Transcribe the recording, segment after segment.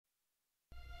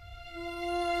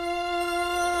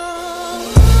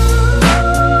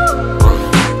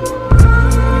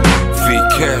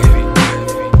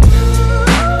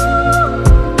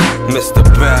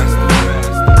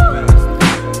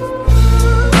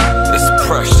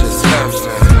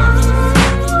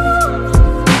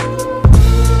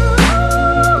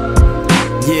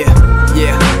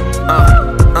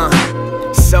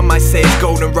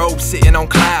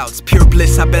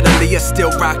niggas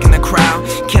still rocking the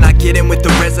crowd. Can I get in with the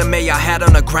resume I had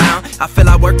on the ground? I feel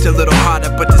I worked a little harder,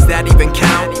 but does that even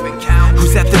count?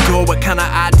 Who's at the door? What kind of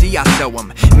ID I show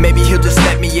him? Maybe he'll just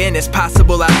let me in, it's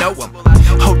possible I know him.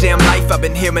 Whole damn life I've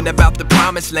been hearing about the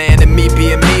promised land, and me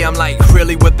being me, I'm like,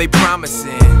 really what they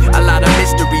promising? A lot of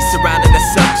mystery surrounding the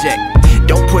subject.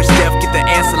 Don't push death, get the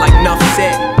answer like Nuff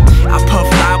said. I puff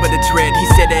loud with a dread, he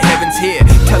said that heaven's here.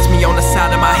 Touched me on the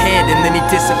side of my head and then he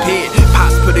disappeared.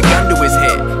 Pops put a gun to his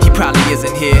head, he probably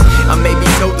isn't here. I may be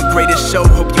so the greatest show,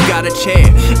 hope you got a chair.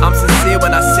 I'm sincere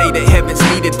when I say that heaven's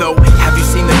needed though. Have you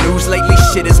seen the news lately?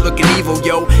 Shit is looking evil,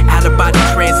 yo. Out of body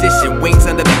transition, wings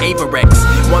under the VＸspdငံ.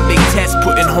 One big test,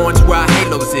 putting horns where our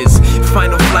halos is.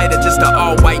 Final flight at just an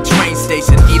all-white train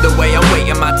station. Either way, I'm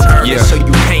waiting my turn to show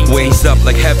you pain. Wings up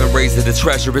like heaven raised, the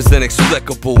treasure is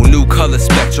inexplicable. New color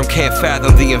spectrum, can't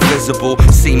fathom the invisible.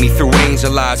 See me through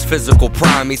angel eyes, physical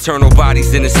prime. Eternal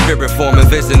bodies in the spirit form,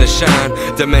 envision to shine.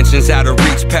 Dimensions out of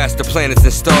reach, past the planets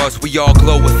and stars. We all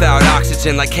glow without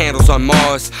oxygen like candles on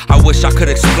Mars. I wish I could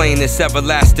explain this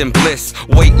everlasting bliss.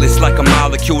 Weightless like a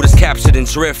molecule that's captured in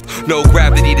drift. No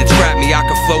gravity to trap me, I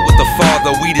can float with the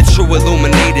Father. We the true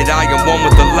illuminated, I am one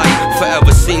with the light.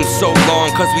 Forever seems so long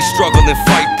cause we struggle and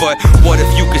fight. But what if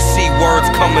you could see words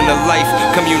coming to life?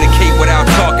 Communicate without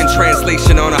talking,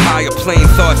 translation on a higher plane.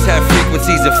 Thoughts have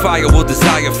frequencies and fire will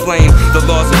desire flame. The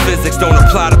laws of physics don't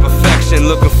apply to perfection.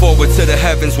 Looking forward to the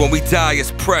heavens when we die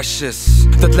is precious.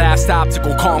 The last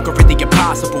obstacle, conquering the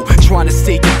impossible. Trying to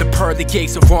see if the pearly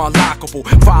gates are unlockable.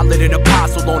 Followed an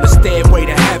apostle on the stairway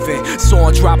to heaven. Saw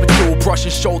him drop a jewel,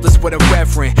 brushing shoulders with a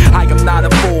reverend. I am not a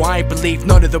fool, I ain't believe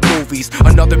none of the movies.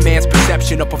 Another man's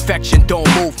perception of perfection don't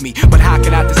move me. But how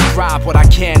can I describe what I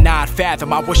cannot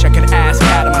fathom? I wish I could ask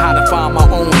Adam how to find my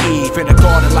own Eve. In a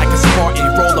garden like a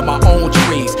Spartan, rolling my own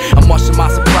trees. And much to my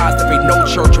surprise, there ain't no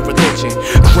church or religion.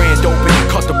 Grand opening,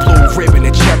 cut the blue ribbon,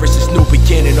 and cherish this new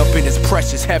beginning up in this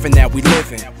precious heaven that we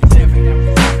live in.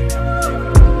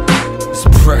 It's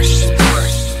precious.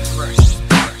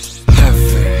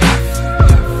 Heaven.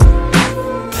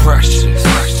 Precious.